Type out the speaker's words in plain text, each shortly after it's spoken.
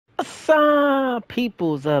Some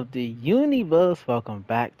peoples of the universe, welcome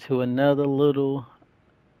back to another little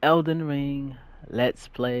Elden Ring Let's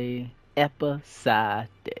Play episode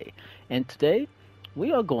day. And today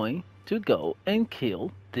we are going to go and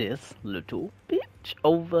kill this little bitch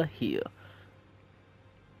over here.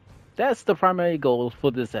 That's the primary goal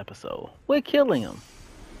for this episode. We're killing him.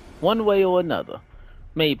 One way or another.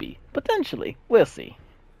 Maybe. Potentially. We'll see.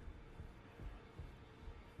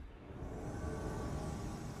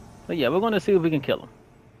 But yeah, we're going to see if we can kill him.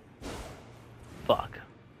 Fuck.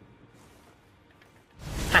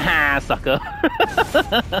 Haha, sucker.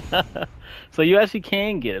 So you actually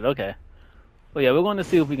can get it, okay. Well, yeah, we're going to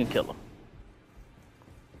see if we can kill him.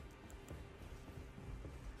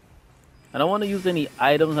 I don't want to use any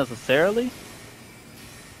items necessarily.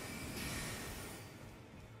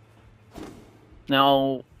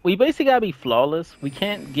 Now, we basically gotta be flawless. We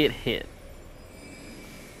can't get hit.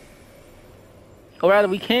 Or rather,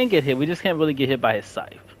 we can get hit. We just can't really get hit by his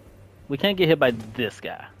scythe. We can't get hit by this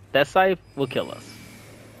guy. That scythe will kill us.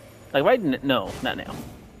 Like right no, not now.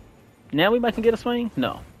 Now we might can get a swing?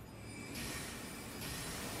 No.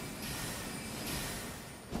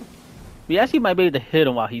 We actually might be able to hit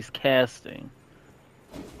him while he's casting.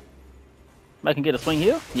 I can get a swing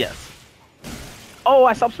here? Yes. Oh,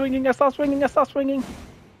 I stopped swinging, I stopped swinging, I stopped swinging.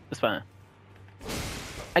 It's fine.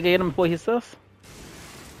 I can get him before he hits us.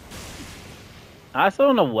 I still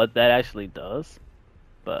don't know what that actually does.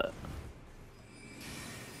 But...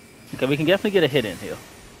 okay, we can definitely get a hit in here.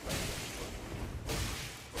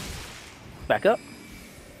 Back up.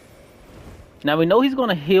 Now we know he's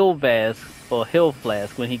gonna heal Vast or heal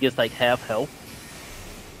Flask when he gets like half health.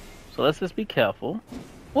 So let's just be careful.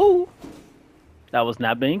 Woo! That was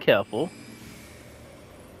not being careful.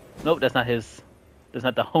 Nope, that's not his. That's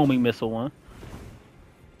not the homing missile one.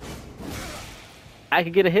 I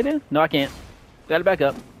can get a hit in? No, I can't. Gotta back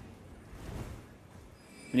up.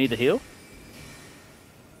 We need to heal.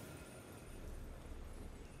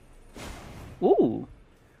 Ooh.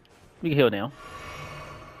 We can heal now.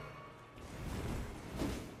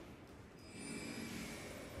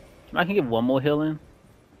 I can get one more heal in.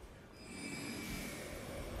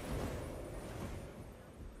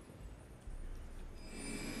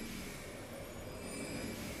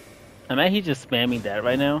 I mean, he's just spamming that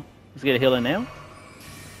right now. Let's get a heal in now.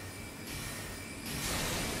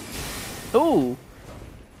 Ooh.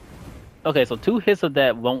 Okay, so 2 hits of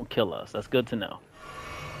that won't kill us. That's good to know.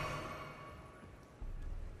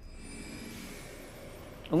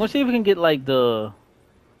 I'm gonna see if we can get like our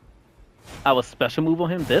special move on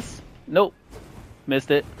him. This? Nope.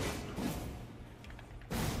 Missed it.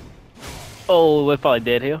 Oh, we're probably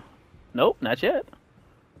dead here. Nope, not yet.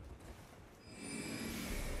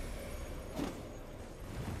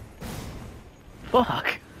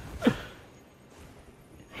 Fuck.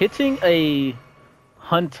 Hitting a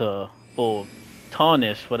hunter or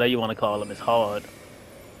tarnish, whatever you want to call him, is hard.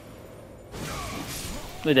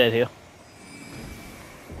 We're dead here.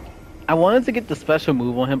 I wanted to get the special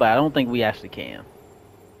move on him, but I don't think we actually can.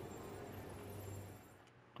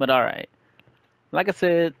 But alright. Like I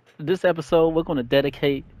said, this episode we're going to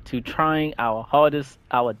dedicate to trying our hardest,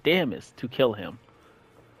 our damnedest to kill him.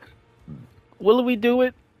 Will we do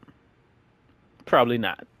it? Probably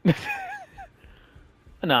not.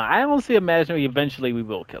 No, I honestly imagine eventually we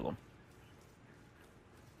will kill him.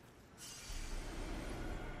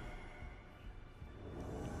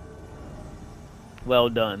 Well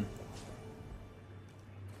done.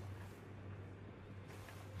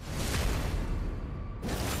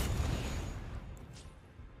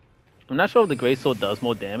 I'm not sure if the greatsword does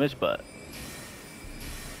more damage, but...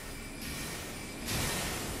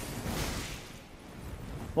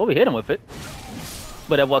 well, we hit him with it.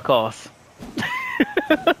 But at what cost?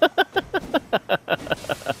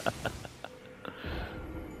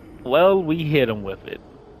 Well, we hit him with it.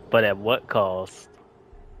 But at what cost?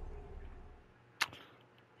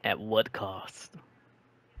 At what cost?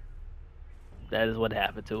 That is what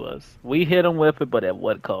happened to us. We hit him with it, but at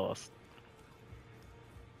what cost?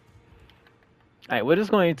 Alright, we're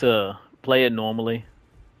just going to play it normally.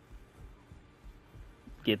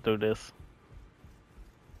 Get through this.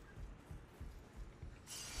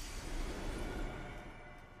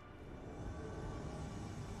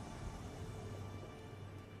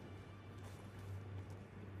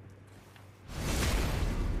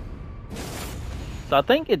 So I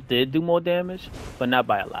think it did do more damage, but not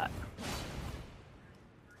by a lot.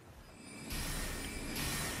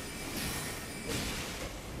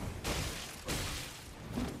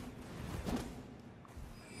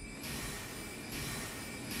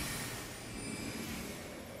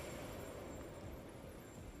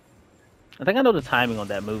 I think I know the timing on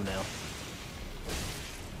that move now.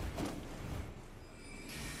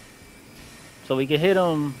 So we can hit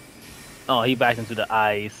him. Oh, he backed into the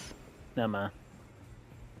ice. Never mind.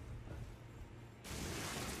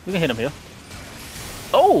 We can hit him here.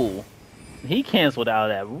 Oh! He canceled out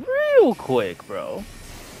of that real quick, bro.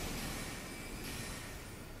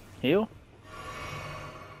 Heal.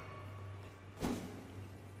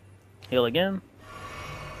 Heal again.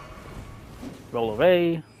 Roll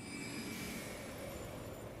away.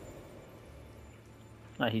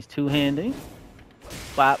 Alright, he's two-handing.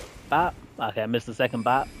 Bop, bop. Okay, I missed the second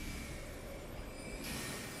bop.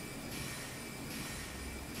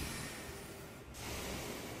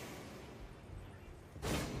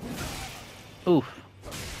 Oof.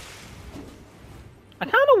 I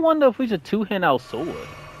kind of wonder if we should two-hand our sword.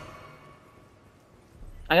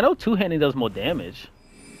 I know two-handing does more damage.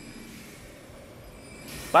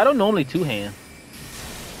 But I don't normally two-hand.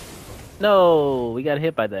 No, we got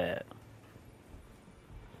hit by that.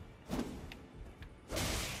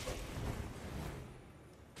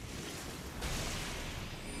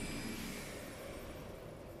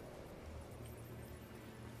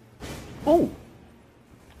 Oh!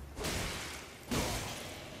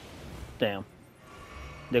 Damn.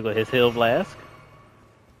 There go his heal flask.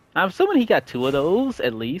 I'm assuming he got two of those,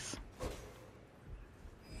 at least.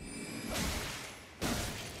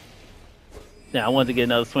 Yeah, I wanted to get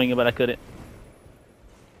another swing, but I couldn't.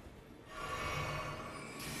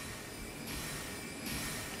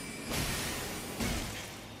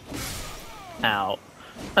 Ow.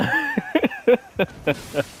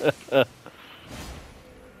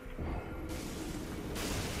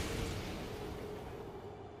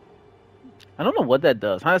 I don't know what that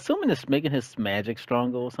does. I'm assuming it's making his magic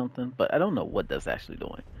stronger or something, but I don't know what that's actually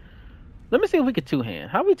doing. Let me see if we can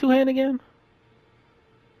two-hand. How we two-hand again?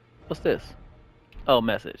 What's this? Oh,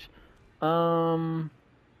 message. Was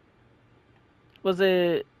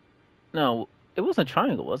it... No, it wasn't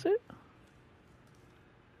triangle, was it?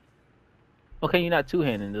 Okay, you're not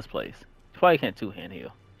two-handing in this place. You probably can't two-hand here.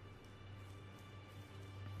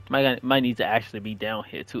 Might need to actually be down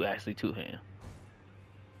here to actually two-hand.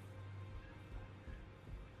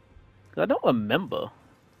 I don't remember.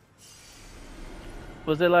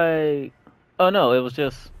 Was it like... Oh no, it was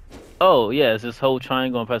just... Oh yeah, it's this whole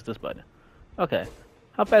triangle and press this button. Okay.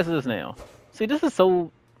 How fast is this now? See, this is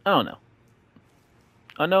so... I don't know.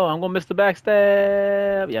 Oh no, I'm gonna miss the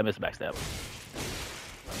backstab. Yeah, I missed the backstab.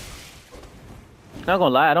 Not gonna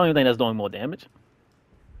lie, I don't even think that's doing more damage.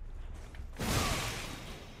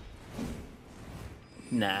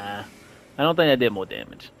 Nah. I don't think that did more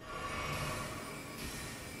damage.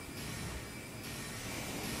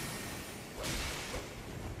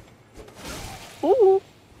 Ooh.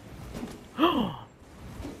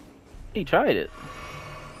 He tried it.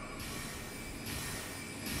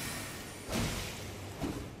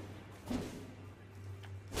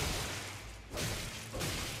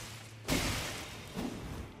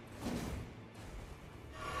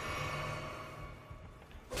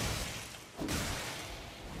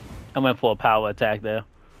 I went for a power attack there.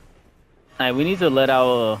 Alright, we need to let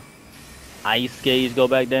our ice gauge go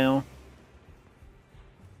back down.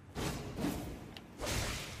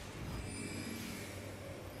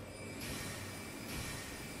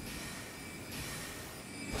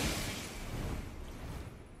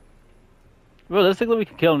 Realistically, we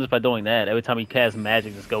can kill him just by doing that. Every time he casts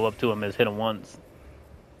magic, just go up to him and just hit him once.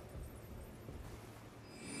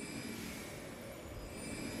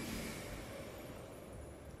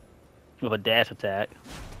 With a dash attack.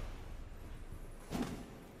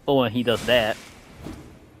 Oh, and he does that.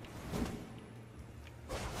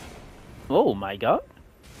 Oh my god.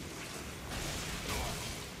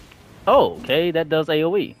 Oh, okay, that does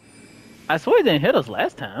AoE. I swear it didn't hit us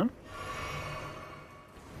last time.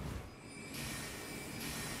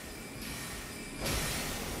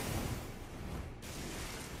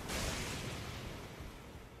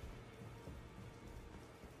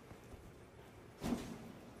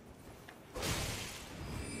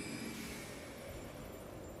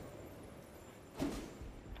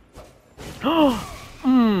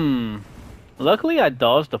 Luckily, I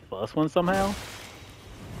dodged the first one somehow.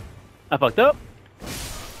 I fucked up.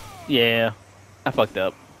 Yeah, I fucked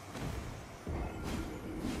up.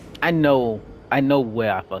 I know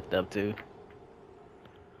where I fucked up too.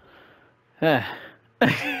 The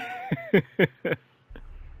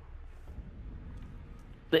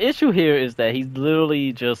issue here is that he's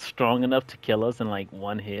literally just strong enough to kill us in like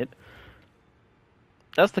one hit.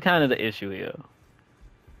 That's the kind of the issue here.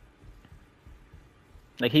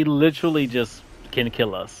 Like, he literally just can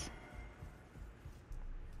kill us.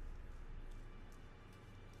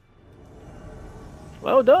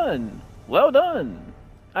 Well done. Well done.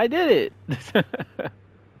 I did it.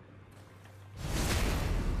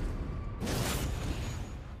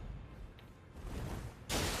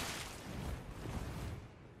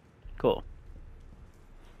 Cool.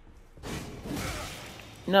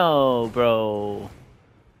 No, bro.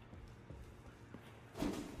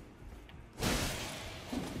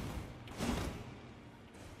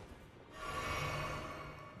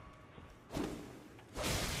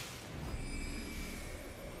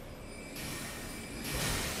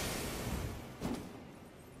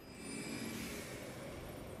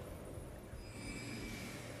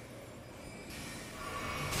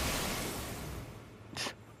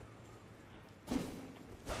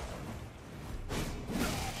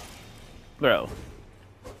 Bro.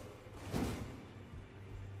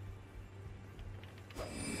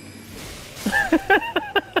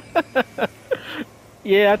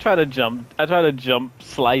 Yeah, I try to jump. I try to jump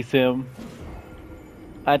slice him.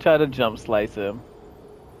 I try to jump slice him.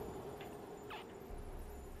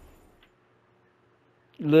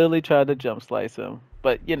 Literally tried to jump slice him.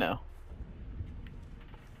 But, you know.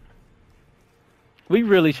 We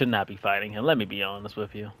really should not be fighting him, let me be honest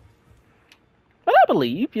with you. But I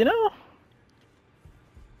believe, you know.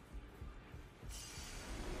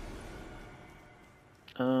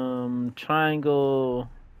 Triangle.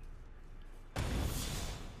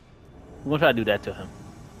 We're gonna try to do that to him.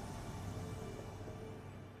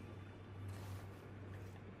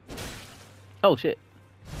 Oh shit.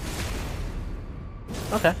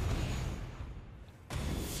 Okay.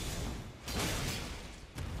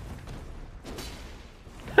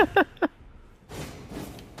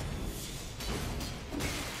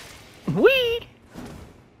 Wee!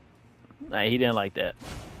 Nah, he didn't like that.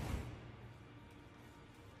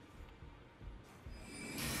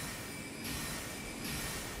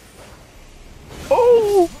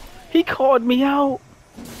 Oh! He called me out!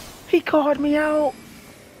 He called me out!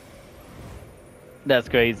 That's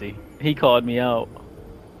crazy. He called me out.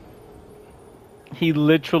 He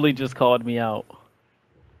literally just called me out.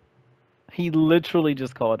 He literally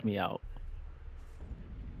just called me out.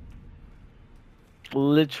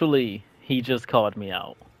 Literally, he just called me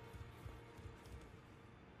out.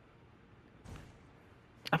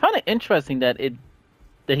 I find it interesting that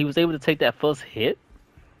he was able to take that first hit.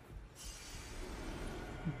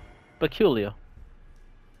 Peculiar.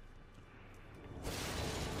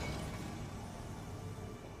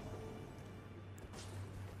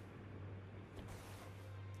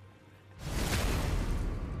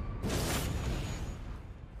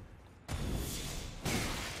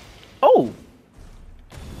 Oh.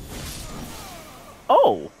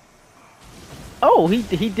 Oh. Oh,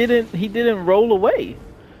 he didn't roll away.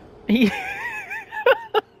 He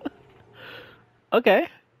Okay.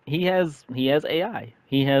 He has AI.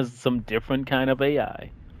 He has some different kind of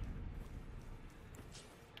AI.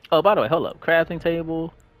 Oh, by the way, hold up. Crafting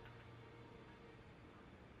table.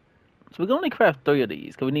 So we can only craft 3 of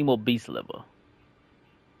these because we need more beast liver.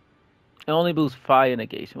 It only boosts fire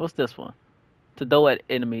negation. What's this one? To throw at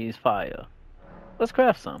enemies fire. Let's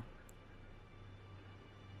craft some.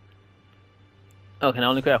 Oh, can I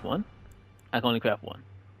only craft one? I can only craft one.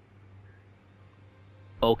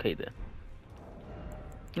 Okay then.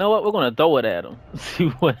 You know what? We're gonna throw it at him. See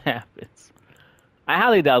what happens. I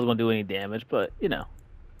highly doubt it's gonna do any damage, but you know.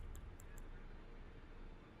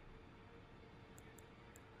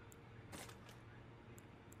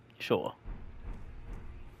 Sure.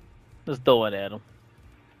 Let's throw it at him.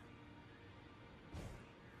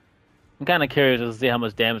 I'm kind of curious to see how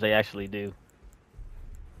much damage they actually do.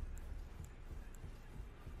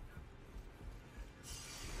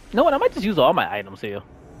 You know what? I might just use all my items here.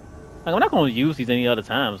 Like, I'm not going to use these any other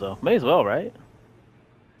time, so may as well, right?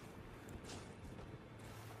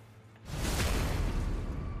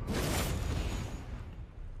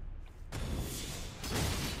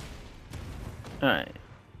 Alright.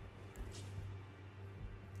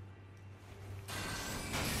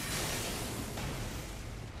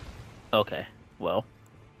 Okay, well.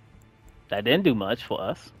 That didn't do much for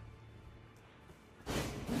us.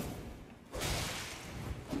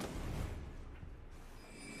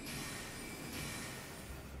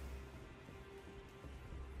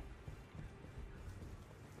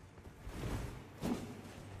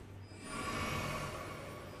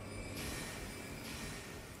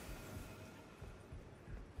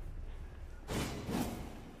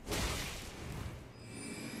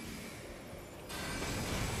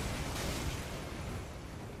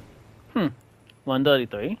 Hmm.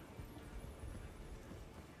 133.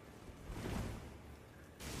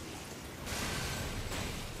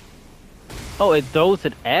 Oh, it throws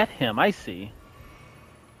it at him. I see.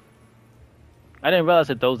 I didn't realize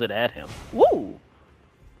it throws it at him. Woo!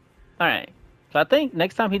 Alright. So I think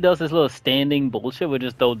next time he does this little standing bullshit, we'll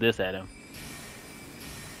just throw this at him.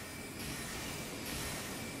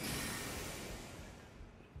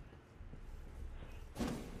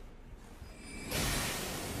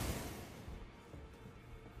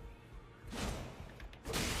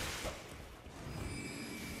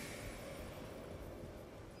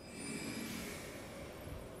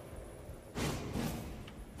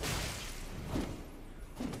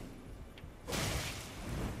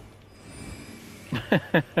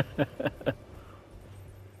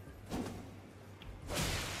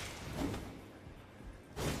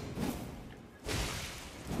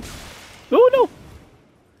 Oh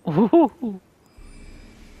no! Ooh.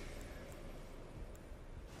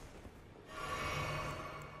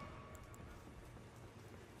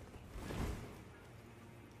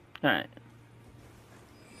 Alright.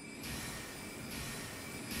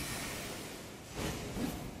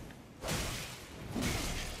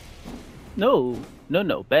 No,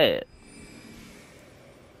 no, bad.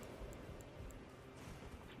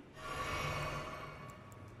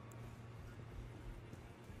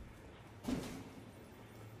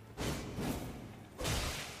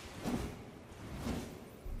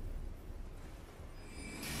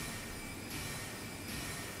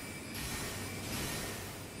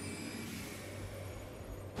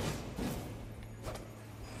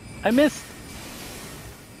 I missed.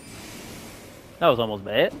 That was almost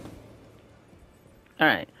bad.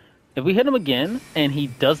 Alright. If we hit him again and he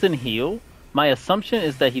doesn't heal, my assumption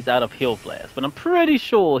is that he's out of heal flask, but I'm pretty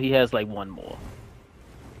sure he has like one more.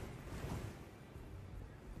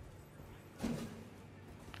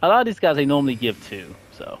 A lot of these guys, they normally give 2,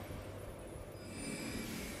 so.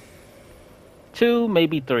 2,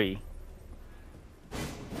 maybe 3. So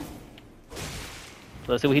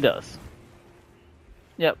let's see what he does.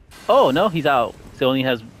 Yep. Oh no, he's out. So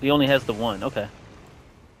he only has the 1. Okay.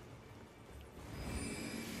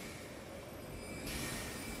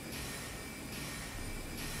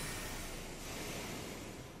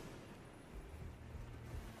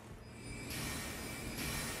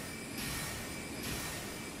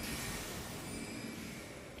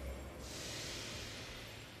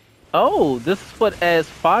 Oh, this is what adds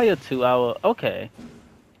fire to our... Okay.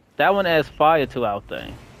 That one adds fire to our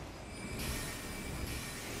thing.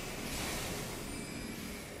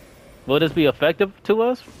 Will this be effective to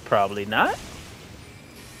us? Probably not.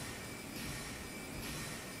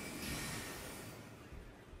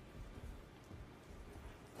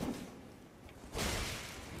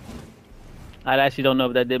 I actually don't know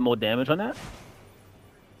if that did more damage or not.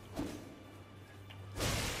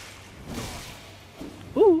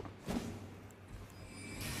 Ooh.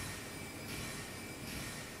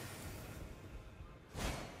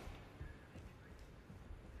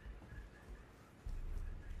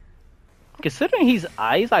 Considering he's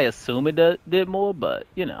ice, I assume it did more, but,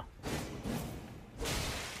 you know.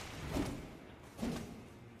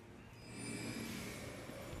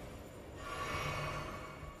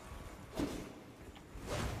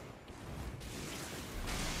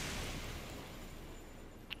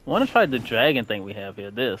 I want to try the dragon thing we have here,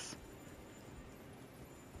 this.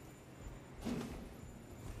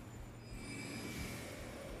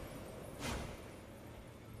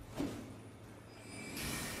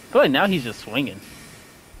 I feel like now he's just swinging.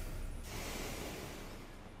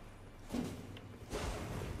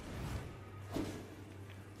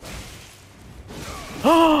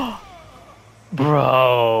 Oh,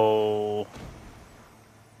 bro.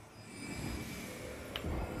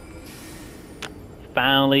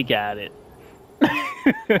 Finally got it.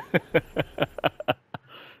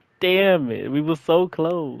 Damn it. We were so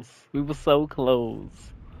close. We were so close.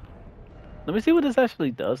 Let me see what this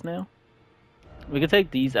actually does now. We can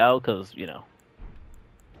take these out because, you know.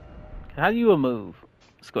 How do you move?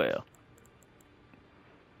 Square.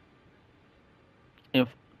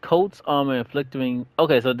 Coats armor inflicting.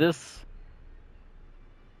 Okay, so this.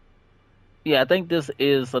 Yeah, I think this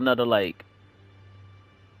is another like.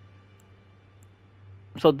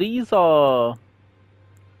 So these are.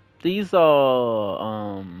 These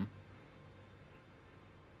are.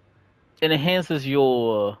 It enhances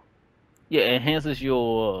your. Yeah, it enhances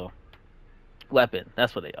your weapon.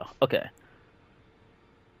 That's what they are. Okay.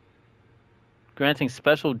 Granting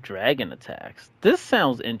special dragon attacks. This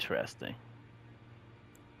sounds interesting.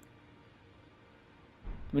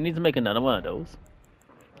 We need to make another one of those.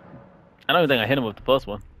 I don't even think I hit him with the first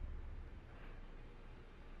one.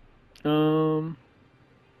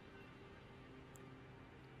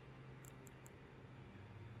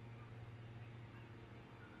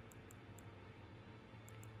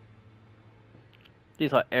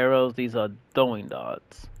 These are arrows. These are throwing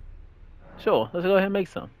darts. Sure, let's go ahead and make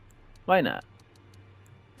some. Why not?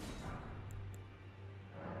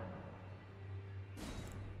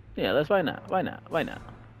 Yeah, let's. Why not? Why not? Why not?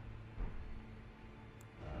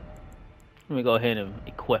 Let me go ahead and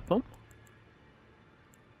equip them.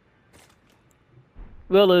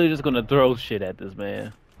 We're literally just gonna throw shit at this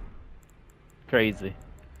man. Crazy.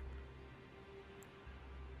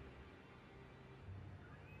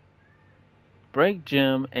 Break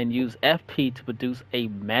gem and use FP to produce a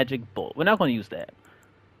magic bolt. We're not gonna use that.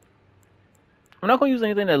 I'm not gonna use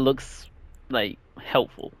anything that looks like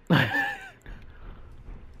helpful. I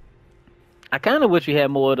kind of wish we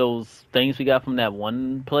had more of those things we got from that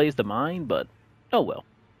one place, the mine, but oh well.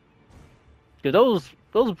 Because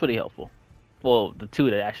those are pretty helpful. Well, the two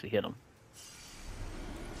that actually hit them.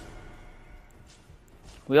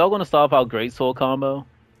 We are going to start off our greatsword combo.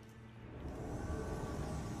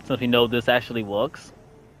 Since we know this actually works.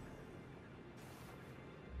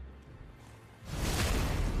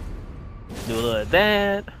 Do a little of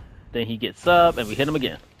that. Then he gets up and we hit him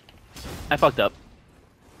again. I fucked up.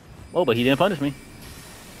 Oh, but he didn't punish me.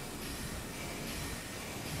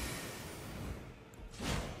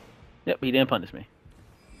 Yep, he didn't punish me.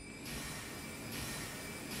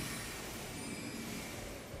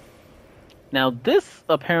 Now this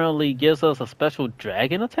apparently gives us a special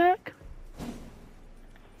dragon attack.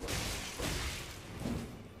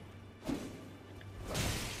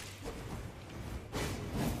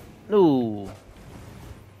 Ooh.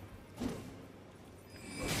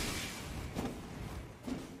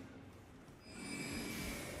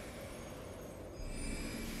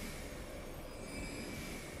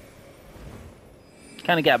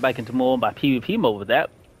 Kind of got back into more by PvP mode with that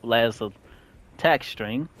last attack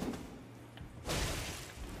string.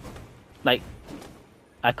 Like,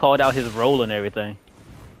 I called out his roll and everything.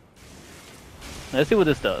 Let's see what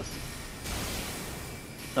this does.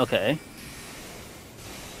 Okay.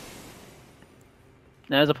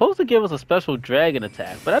 Now, it's supposed to give us a special dragon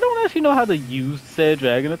attack, but I don't actually know how to use said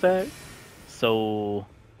dragon attack. So,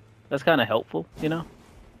 that's kind of helpful, you know?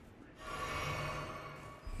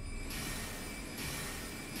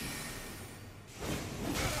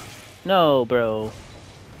 No, bro.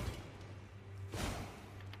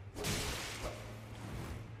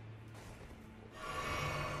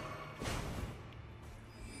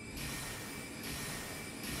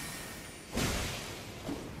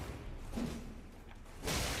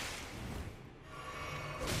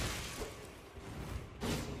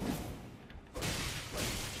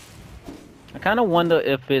 I kind of wonder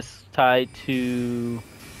if it's tied to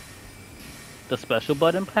the special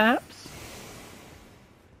button, perhaps?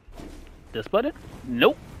 This button?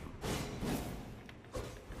 Nope.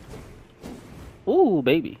 Ooh,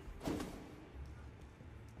 baby.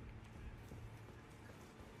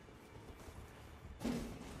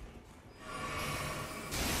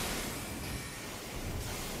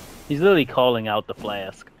 He's literally calling out the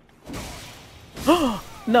flask.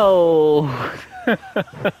 No!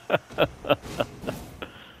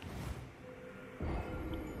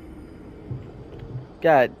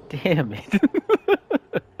 God damn it.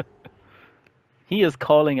 He is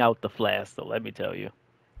calling out the flask, though, let me tell you.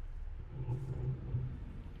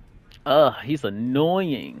 He's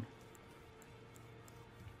annoying.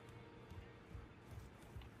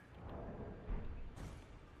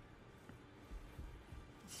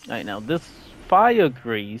 Alright, now this fire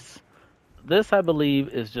grease, this I believe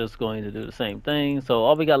is just going to do the same thing. So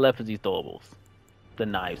all we got left is these throwables, the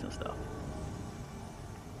knives and stuff.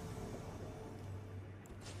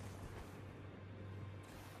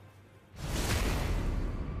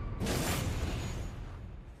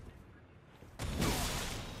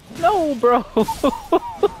 No, bro.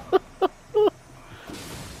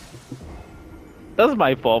 That's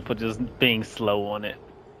my fault for just being slow on it.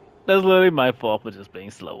 That's literally my fault for just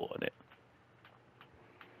being slow on it.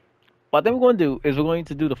 What I think we're going to do is we're going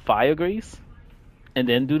to do the fire grease and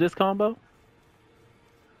then do this combo.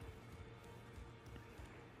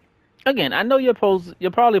 Again, I know you're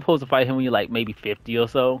probably supposed to fight him when you're like maybe 50 or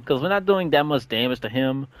so, because we're not doing that much damage to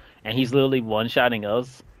him, and he's literally one-shotting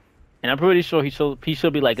us. And I'm pretty sure he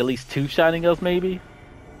should be like at least two-shotting us maybe.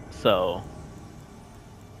 So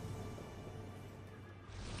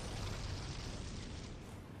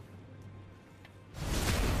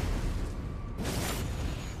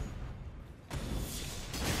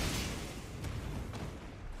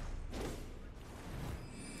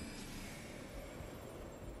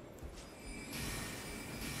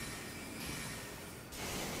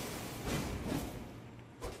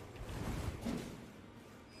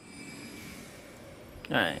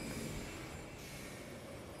alright.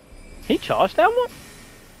 He charged that one?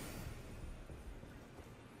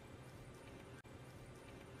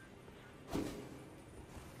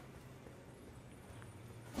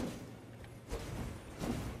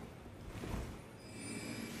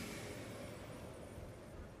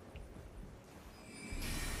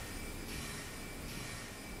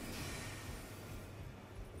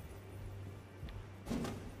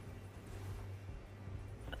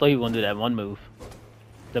 thought he was gonna do that one move.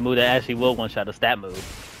 The move that actually will one-shot a stat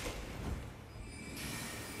move.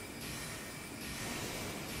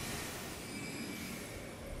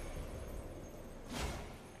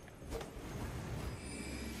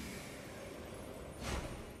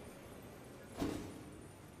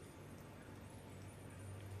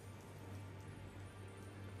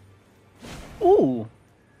 Ooh!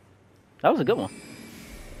 That was a good one.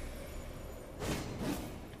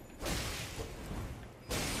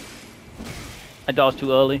 I dodged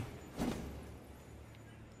too early.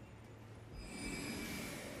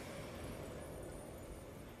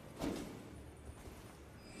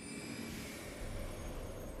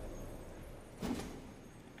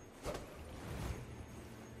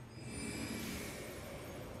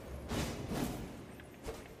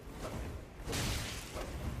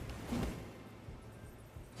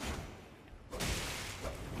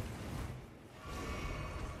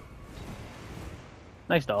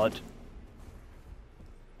 Nice dodge.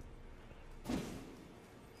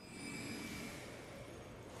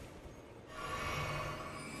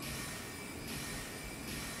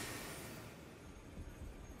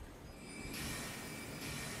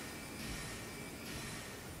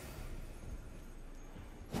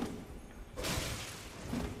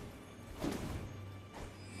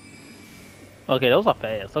 Okay, those are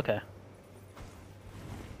fast. Okay.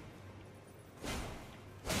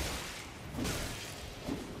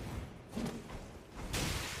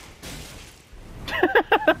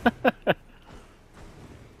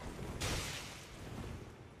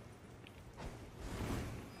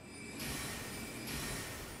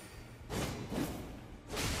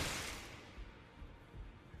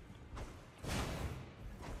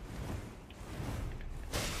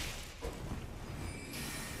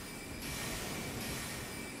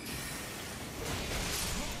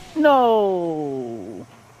 No.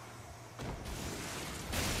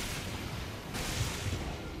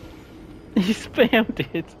 He spammed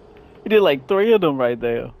it. He did like 3 of them right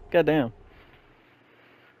there. Goddamn.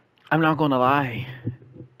 I'm not gonna lie.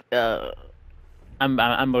 Uh,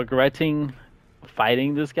 I'm regretting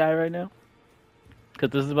fighting this guy right now,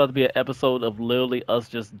 because this is about to be an episode of literally us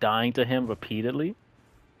just dying to him repeatedly.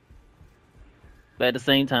 But at the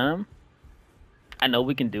same time, I know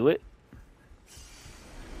we can do it.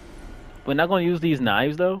 We're not gonna use these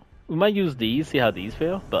knives though. We might use these, see how these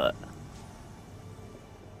feel, but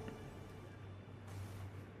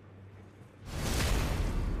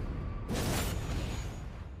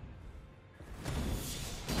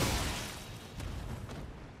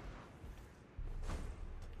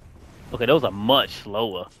okay, those are much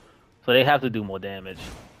slower, so they have to do more damage.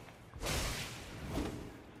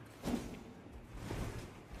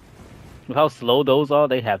 With how slow those are,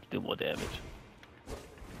 they have to do more damage.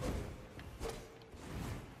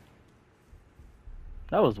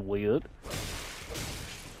 That was weird.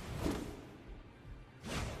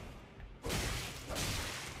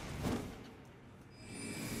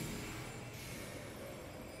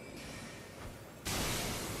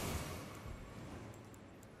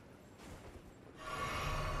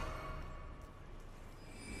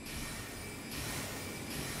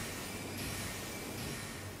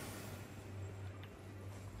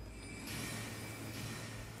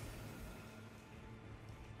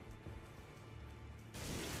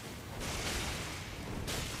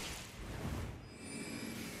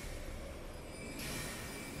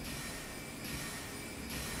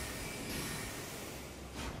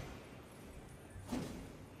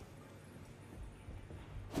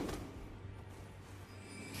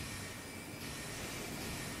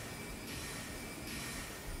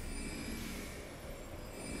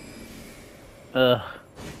 Ugh.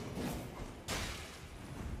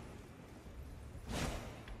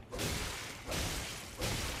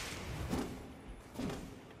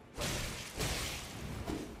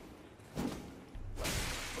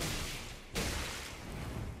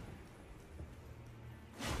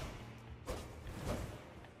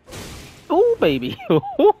 Ooh, baby.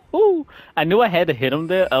 I knew I had to hit him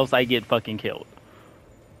there, else I get fucking killed.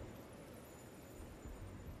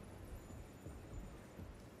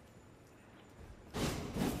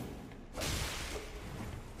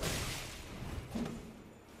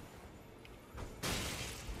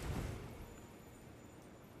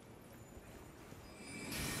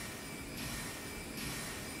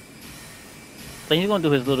 So he's gonna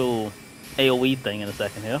do his little AoE thing in a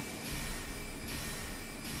second here.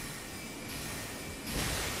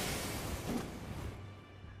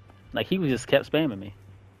 Like he just kept spamming me.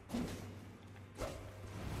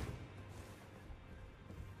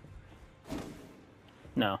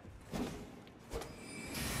 No.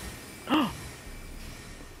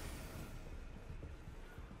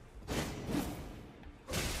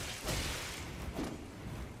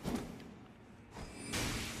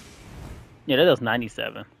 Yeah, that does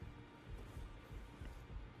 97.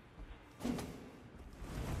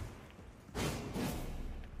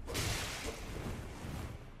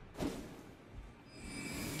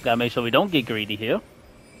 Gotta make sure we don't get greedy here.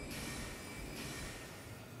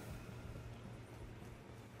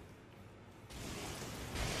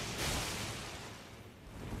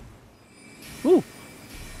 Ooh.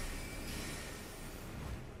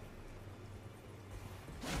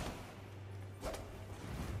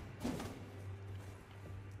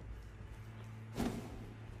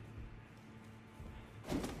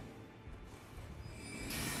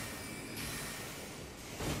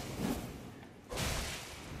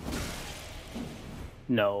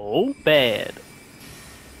 No, bad.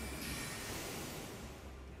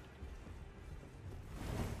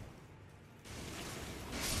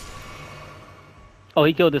 Oh,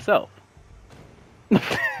 he killed himself.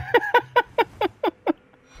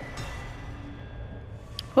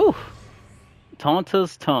 Whew.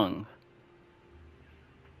 Taunta's tongue.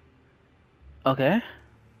 Okay.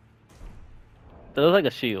 That looks like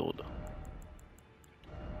a shield.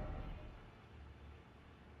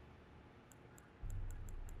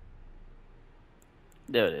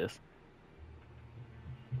 There it is.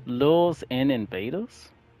 Lures and invaders?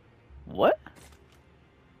 What?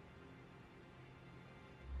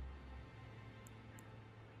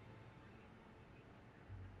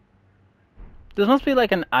 This must be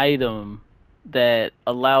like an item that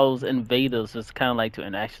allows invaders just kind of like to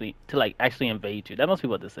actually invade you. That must be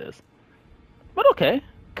what this is. But okay,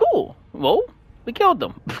 cool. Well, we killed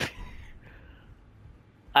them.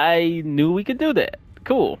 I knew we could do that.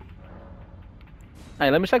 Cool.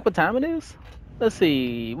 Alright, let me check what time it is. Let's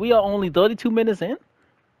see. We are only 32 minutes in.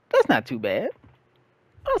 That's not too bad.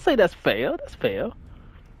 I'll say that's fair. That's fair.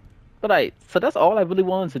 But so that's all I really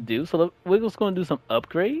wanted to do. So we're just going to do some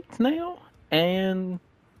upgrades now. And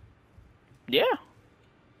yeah.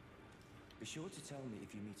 Be sure to tell me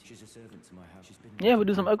if you meet. She's a servant to my house. She's been. Yeah, we'll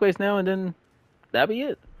do some upgrades now, and then that'll be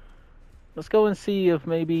it. Let's go and see if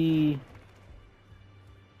maybe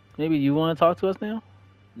you want to talk to us now.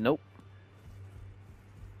 Nope.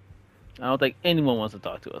 I don't think anyone wants to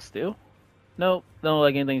talk to us still. Nope. Don't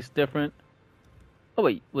like anything's different. Oh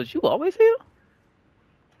wait, was you always here?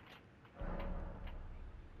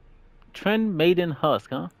 Trend Maiden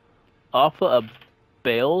Husk, huh? Offer a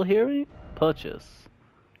bail hearing? Purchase.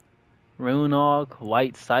 Rune Arc,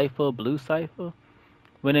 White Cipher, Blue Cipher.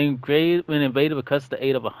 When invaded requests the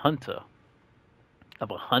aid of a hunter.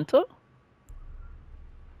 Of a hunter?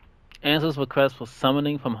 Answers requests for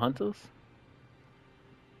summoning from hunters?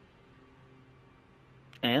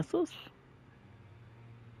 Answers?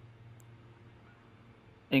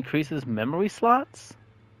 Increases memory slots?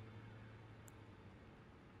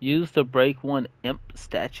 Used to break one imp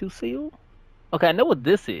statue seal? Okay, I know what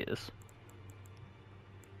this is.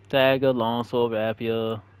 Dagger, longsword,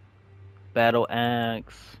 rapier, battle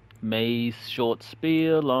axe, mace, short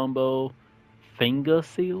spear, longbow, finger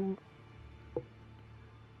seal.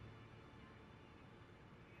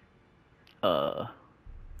 We're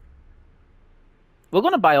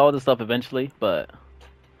gonna buy all this stuff eventually, but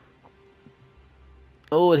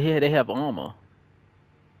oh, here they have armor.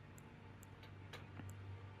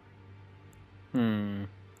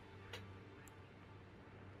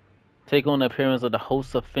 Take on the appearance of the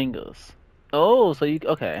host of fingers. Oh, so you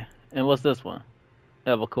okay? And what's this one?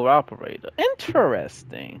 They have a cooperator.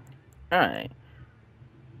 Interesting. All right.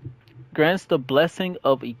 Grants the blessing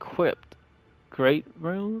of equipped great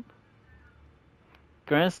rune.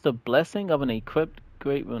 Grants the blessing of an equipped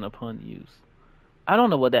great rune upon use. I don't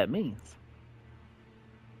know what that means.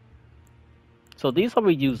 So these are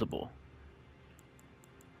reusable.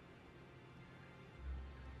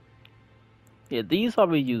 Yeah, these are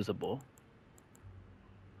reusable.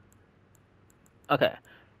 Okay,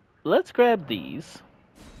 let's grab these.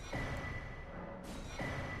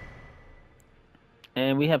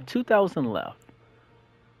 And we have 2,000 left.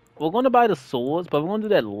 We're going to buy the swords, but we're going to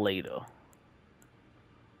do that later.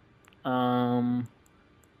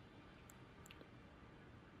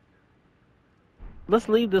 Let's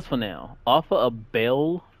leave this for now. Offer a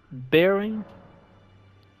bell bearing.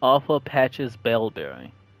 Offer patches bell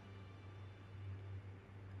bearing.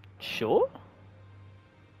 Sure.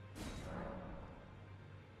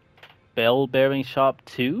 Bell bearing shop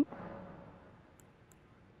 2.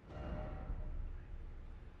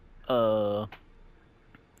 Oh,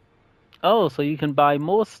 so you can buy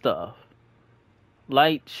more stuff.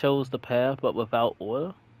 Light shows the path, but without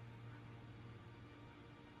order.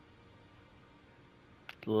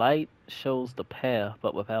 Light shows the path,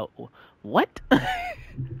 but without order. What?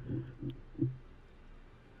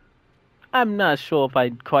 I'm not sure if I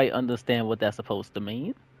quite understand what that's supposed to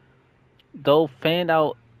mean. Though fan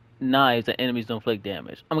out knives and enemies don't inflict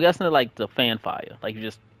damage. I'm guessing they're like the fan fire. Like you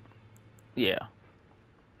just yeah.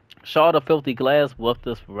 Shard of filthy glass with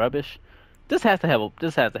this rubbish. This has to have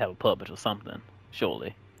a publish or something,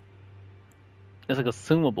 surely. It's a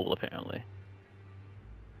consumable apparently.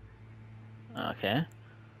 Okay.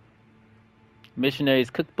 Missionary's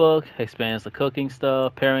cookbook expands the cooking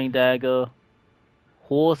stuff. Paring dagger.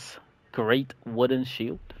 Horse great wooden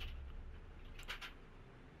shield.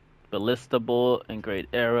 Ballista bolt and great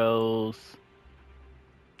arrows.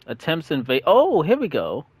 Attempts invade. Oh, here we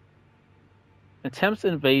go. Attempts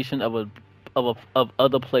invasion of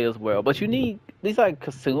other players' world. But you need these like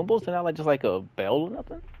consumables. They're not like just like a bell or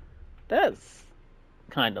nothing. That's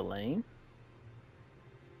kind of lame.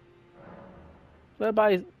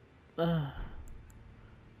 Everybody's.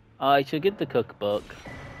 I should get the cookbook.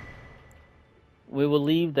 We will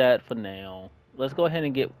leave that for now. Let's go ahead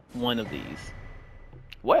and get one of these.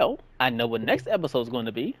 Well, I know what next episode is going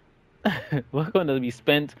to be. We're going to be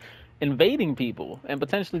spent invading people and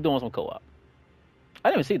potentially doing some co-op. I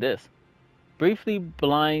didn't even see this. Briefly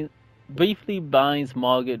binds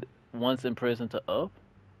Margaret once in prison to Earth.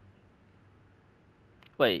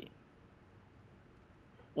 Wait.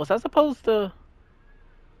 Was I supposed to...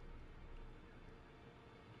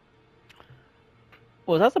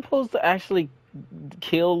 Was I supposed to actually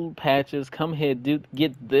kill Patches, come here,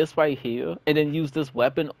 get this right here, and then use this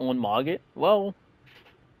weapon on Margaret? Well...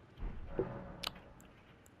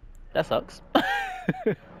 That sucks.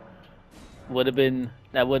 That would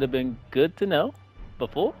have been good to know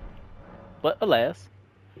before, but alas.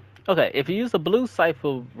 Okay, if you use the blue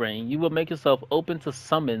cipher ring, you will make yourself open to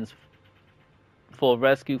summons for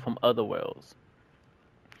rescue from other worlds.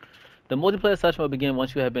 The multiplayer session will begin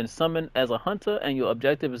once you have been summoned as a hunter, and your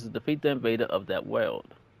objective is to defeat the invader of that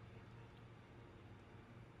world.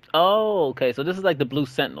 Oh, okay, so this is like the blue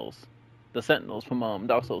sentinels, the sentinels from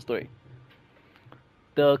Dark Souls 3.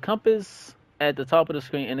 The compass at the top of the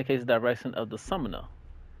screen indicates the direction of the summoner.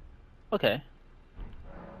 Okay.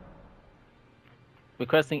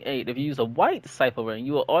 Requesting aid. If you use a white cipher ring,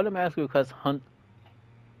 you will automatically request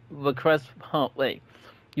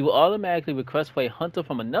You will automatically request for a hunter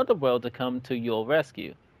from another world to come to your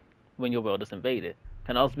rescue when your world is invaded.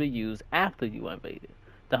 Can also be used after you are invaded.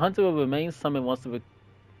 The hunter will remain summoned once the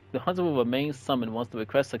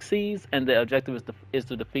request succeeds, and the objective is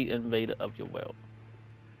to defeat an invader of your world.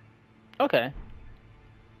 Okay.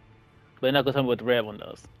 But you're not gonna tell me what the red one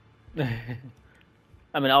does.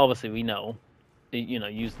 I mean, obviously we know,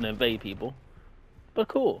 using to invade people. But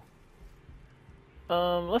cool.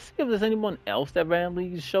 Let's see if there's anyone else that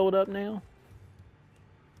randomly showed up now.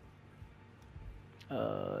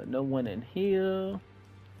 No one in here.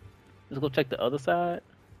 Let's go check the other side.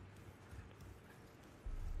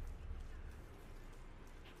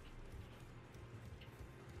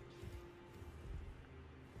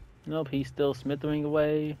 Nope, he's still smithering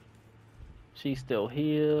away. She's still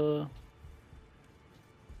here.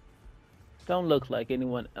 Don't look like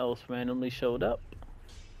anyone else randomly showed up.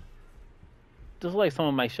 Just like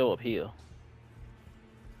someone might show up here.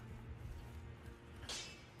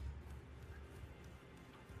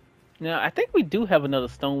 Now, I think we do have another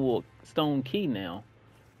stone key now.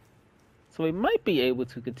 So we might be able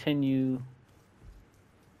to continue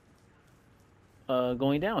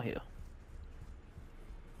going down here.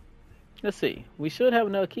 Let's see. We should have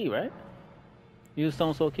another key, right? Use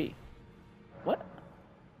stone soul key. What?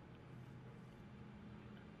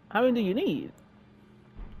 How many do you need?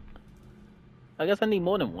 I guess I need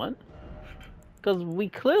more than one. Because we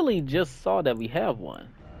clearly just saw that we have one.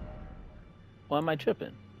 Why am I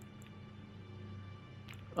tripping?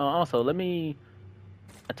 Also, I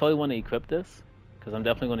totally want to equip this. Because I'm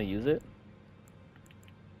definitely going to use it.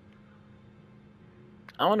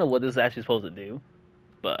 I don't know what this is actually supposed to do.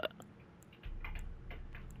 But...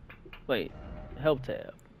 Wait. Help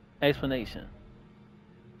tab. Explanation.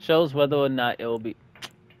 Shows whether or not it will be...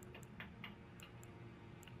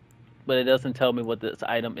 But it doesn't tell me what this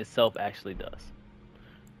item itself actually does.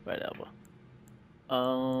 Whatever.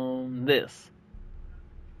 This.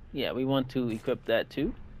 Yeah, we want to equip that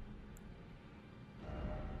too.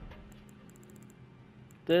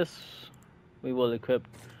 This we will equip.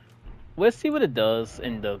 We'll see what it does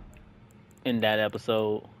in that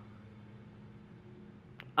episode.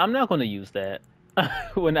 I'm not going to use that.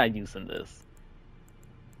 We're not using this.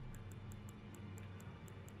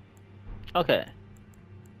 Okay.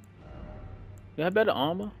 You have better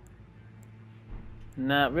armor?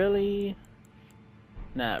 Not really.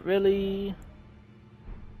 Not really.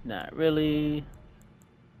 Not really.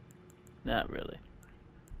 Not really.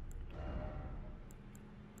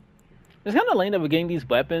 It's kind of lame that we're getting these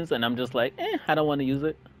weapons, and I'm just like, I don't want to use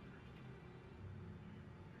it.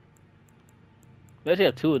 We actually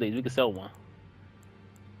have 2 of these. We could sell one.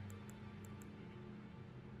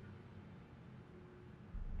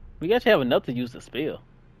 We actually have enough to use the spear.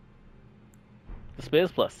 The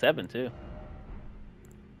spear's +7 too.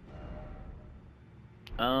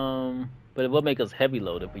 But it will make us heavy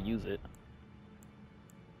load if we use it.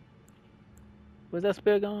 Where's that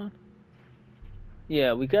spear gone?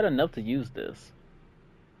 Yeah, we got enough to use this.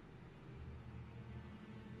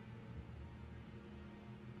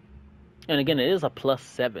 And again, it is a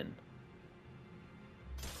 +7.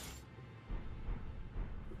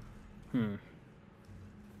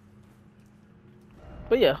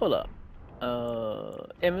 But yeah, hold up.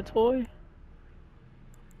 Inventory.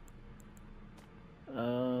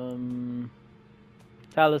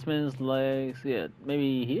 Talismans, legs. Yeah,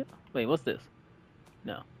 maybe here. Wait, what's this?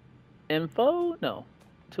 No. Info? No.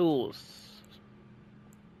 Tools.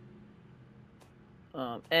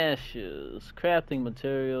 Ashes, crafting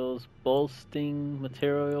materials, bolstering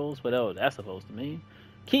materials, whatever that's supposed to mean.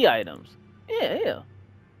 Key items. Yeah.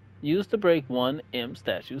 Used to break 1 imp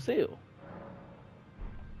statue seal.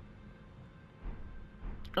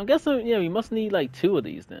 I'm guessing, yeah, we must need like 2 of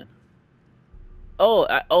these then. Oh,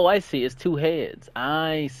 I see. It's 2 heads.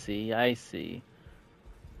 I see.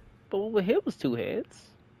 But over here was 2 heads.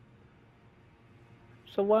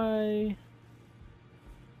 So why?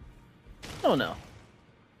 Oh no.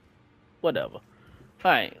 Whatever.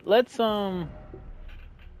 Alright, let's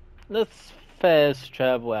fast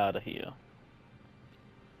travel out of here.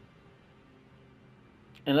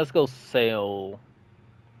 And let's go sail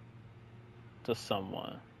to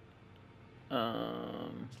someone.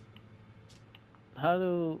 I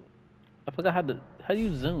forgot how do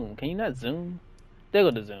you zoom? Can you not zoom? There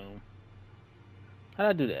go the zoom. How do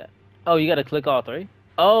I do that? Oh, you gotta click all 3?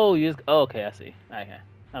 Oh, okay, I see. Okay.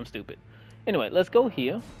 I'm stupid. Anyway, let's go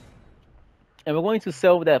here. And we're going to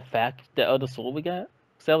sell that other sword we got.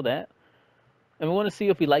 Sell that. And we want to see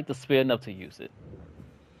if we like the spear enough to use it.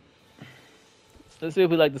 Let's see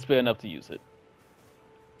if we like the spear enough to use it.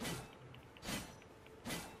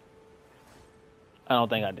 I don't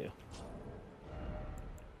think I do.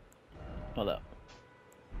 Hold up.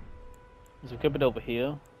 Let's equip it over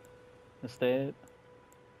here instead.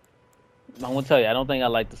 I'm gonna tell you, I don't think I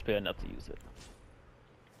like the spear enough to use it.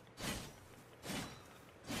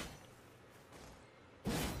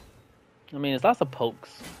 I mean, it's lots of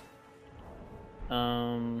pokes.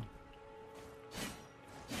 I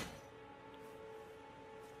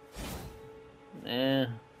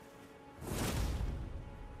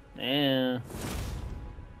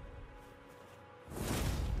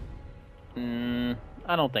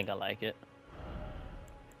don't think I like it.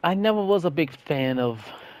 I never was a big fan of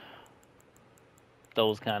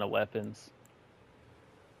those kind of weapons.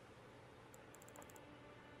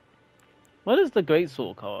 What is the great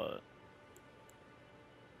sword called?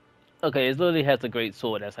 Okay, it literally has the great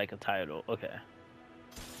sword as like a title. Okay.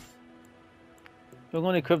 We're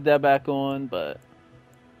going to equip that back on, but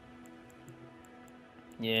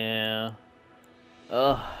yeah.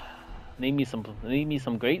 Need me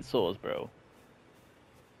some great swords, bro.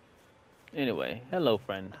 Anyway, hello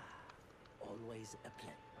friend. Always a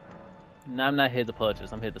pleasure. No, I'm not here to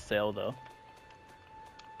purchase. I'm here to sell though.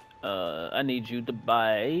 I need you to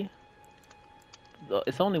buy.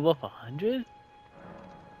 It's only worth 100?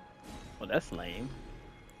 Well, that's lame.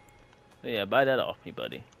 Yeah, buy that off me,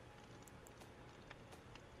 buddy.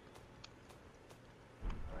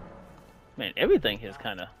 Man, everything here is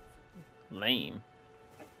kind of lame.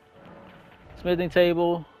 Smithing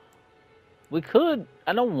table. We could.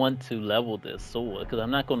 I don't want to level this sword because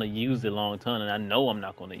I'm not going to use it long term, and I know I'm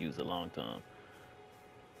not going to use it long term.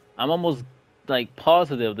 I'm almost like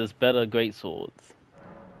positive there's better great swords,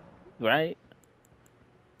 right?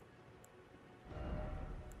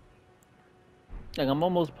 Like I'm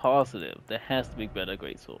almost positive there has to be better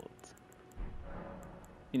great swords.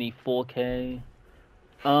 You need 4K.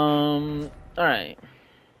 All right.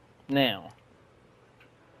 Now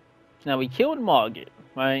we killed Margit,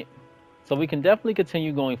 right? So we can definitely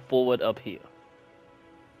continue going forward up here.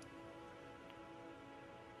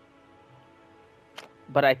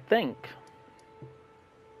 But I think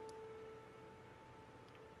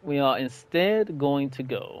we are instead going to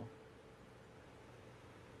go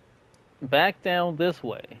back down this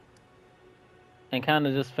way and kind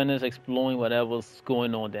of just finish exploring whatever's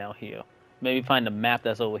going on down here. Maybe find the map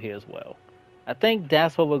that's over here as well. I think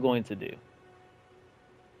that's what we're going to do.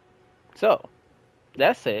 So,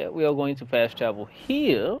 that said, we are going to fast travel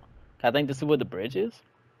here. I think this is where the bridge is.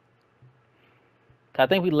 I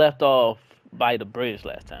think we left off by the bridge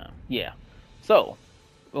last time. Yeah. So,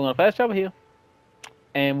 we're going to fast travel here.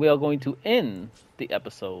 And we are going to end the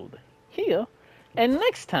episode here. And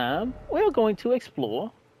next time, we're going to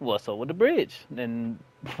explore what's over the bridge and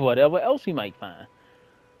whatever else we might find.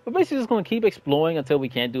 We're basically just going to keep exploring until we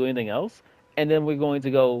can't do anything else. And then we're going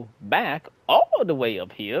to go back all the way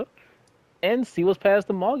up here and see what's past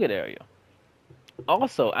the market area.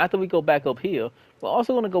 Also, after we go back up here, we're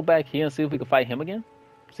also going to go back here and see if we can fight him again.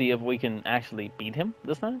 See if we can actually beat him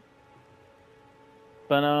this time.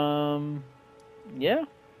 But, yeah.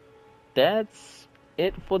 That's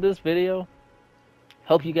it for this video.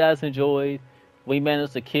 Hope you guys enjoyed. We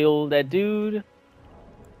managed to kill that dude.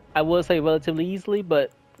 I would say relatively easily,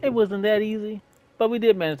 but it wasn't that easy. But we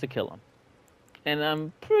did manage to kill him. And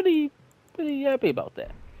I'm pretty happy about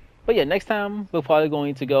that. But yeah, next time we're probably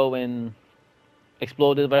going to go and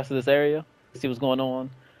explore the rest of this area, see what's going on.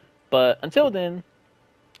 But until then,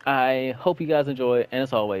 I hope you guys enjoy, and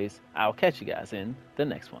as always, I'll catch you guys in the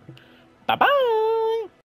next one. Bye bye!